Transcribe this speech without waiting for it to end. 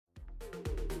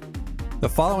The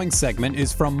following segment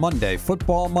is from Monday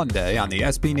Football Monday on the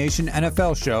SB Nation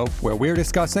NFL Show, where we're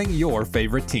discussing your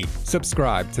favorite team.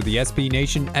 Subscribe to the SB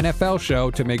Nation NFL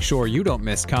Show to make sure you don't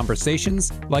miss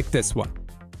conversations like this one.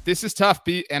 This is tough,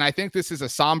 Pete, and I think this is a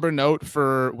somber note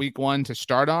for week one to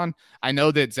start on. I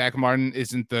know that Zach Martin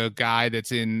isn't the guy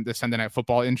that's in the Sunday Night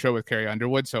Football intro with Carrie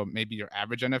Underwood, so maybe your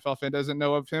average NFL fan doesn't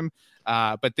know of him.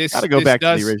 But this got to go back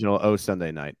to the original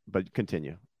Sunday Night, but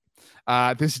continue.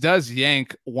 This does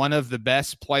yank one of the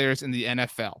best players in the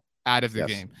NFL out of the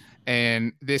game.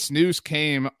 And this news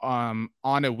came on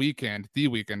the weekend,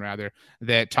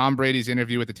 that Tom Brady's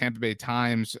interview with the Tampa Bay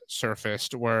Times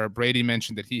surfaced, where Brady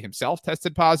mentioned that he himself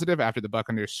tested positive after the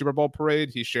Buccaneers Super Bowl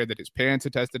parade. He shared that his parents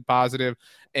had tested positive.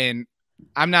 And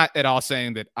I'm not at all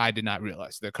saying that I did not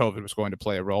realize that COVID was going to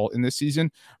play a role in this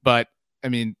season. But, I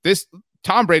mean,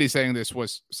 Tom Brady saying this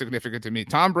was significant to me.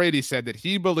 Tom Brady said that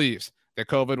he believes that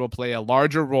COVID will play a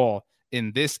larger role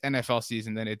in this NFL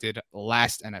season than it did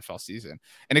last NFL season.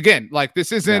 And again, like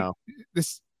this isn't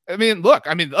this. I mean, look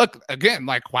again,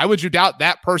 like why would you doubt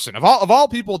that person of all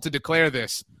people to declare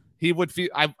this? He would feel.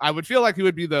 I would feel like he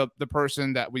would be the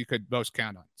person that we could most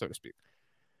count on, so to speak.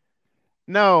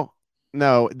 No,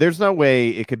 there's no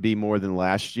way it could be more than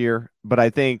last year, but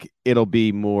I think it'll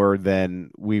be more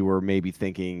than we were maybe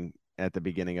thinking at the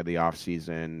beginning of the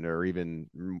offseason or even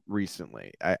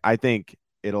recently. I think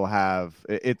it'll have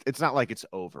it's not like it's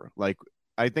over. Like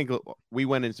I think we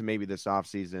went into maybe this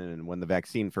offseason and when the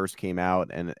vaccine first came out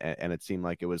and it seemed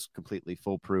like it was completely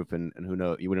foolproof and who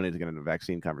knows, you wouldn't need to get into a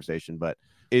vaccine conversation, but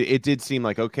it did seem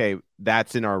like, okay,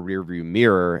 that's in our rearview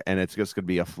mirror and it's just going to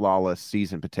be a flawless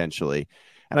season potentially.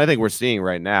 And I think we're seeing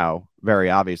right now,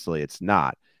 very obviously it's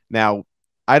not. Now,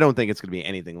 I don't think it's going to be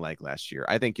anything like last year.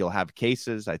 I think you'll have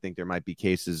cases. I think there might be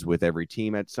cases with every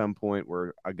team at some point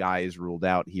where a guy is ruled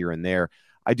out here and there.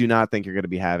 I do not think you're going to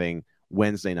be having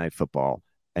Wednesday night football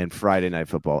and Friday night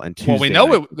football and Tuesday. Well, we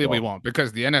know we won't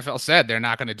because the NFL said they're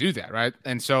not going to do that, right?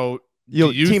 And so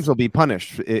teams will be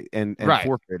punished and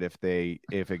forfeit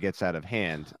if it gets out of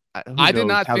hand. I did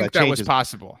not think that was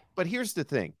possible. But here's the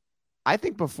thing. I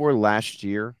think before last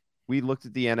year, we looked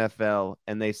at the NFL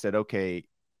and they said, okay,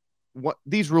 what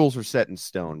these rules are set in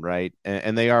stone, right?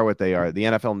 And they are what they are. The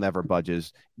NFL never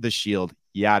budges. The Shield,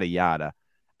 yada, yada.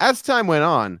 As time went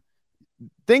on,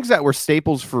 things that were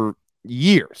staples for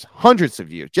years, hundreds of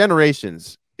years,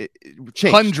 generations, it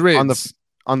changed. Hundreds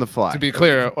on the fly. To be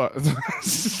clear.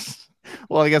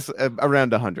 Well, I guess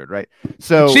around 100, right?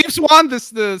 So the Chiefs won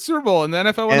the Super Bowl in the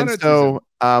NFL 100. And so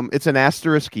it's an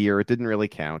asterisk year. It didn't really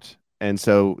count. And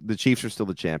so the Chiefs are still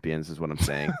the champions is what I'm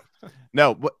saying.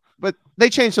 No, but they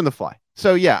changed on the fly.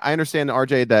 So, yeah, I understand,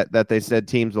 RJ, that they said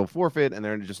teams will forfeit and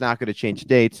they're just not going to change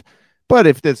dates. But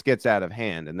if this gets out of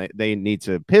hand and they need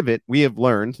to pivot, we have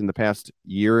learned in the past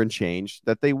year and change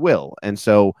that they will. And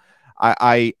so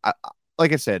I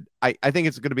like I said, I think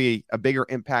it's going to be a bigger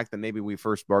impact than maybe we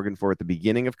first bargained for at the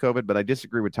beginning of COVID. But I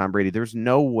disagree with Tom Brady. There's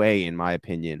no way, in my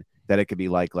opinion, that it could be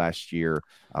like last year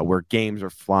where games are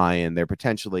flying. They're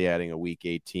potentially adding a week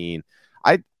 18.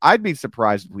 I'd be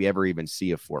surprised if we ever even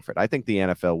see a forfeit. I think the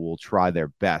NFL will try their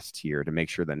best here to make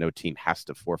sure that no team has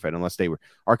to forfeit unless they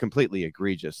are completely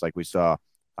egregious, like we saw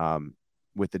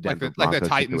with the Denver Broncos like the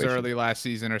Titans situation. Early last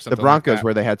season or something. The Broncos like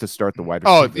where they had to start the wide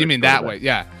receiver. Oh, you mean that way?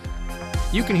 Yeah.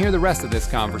 You can hear the rest of this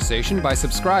conversation by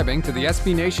subscribing to the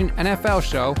SB Nation NFL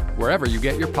Show wherever you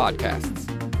get your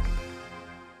podcasts.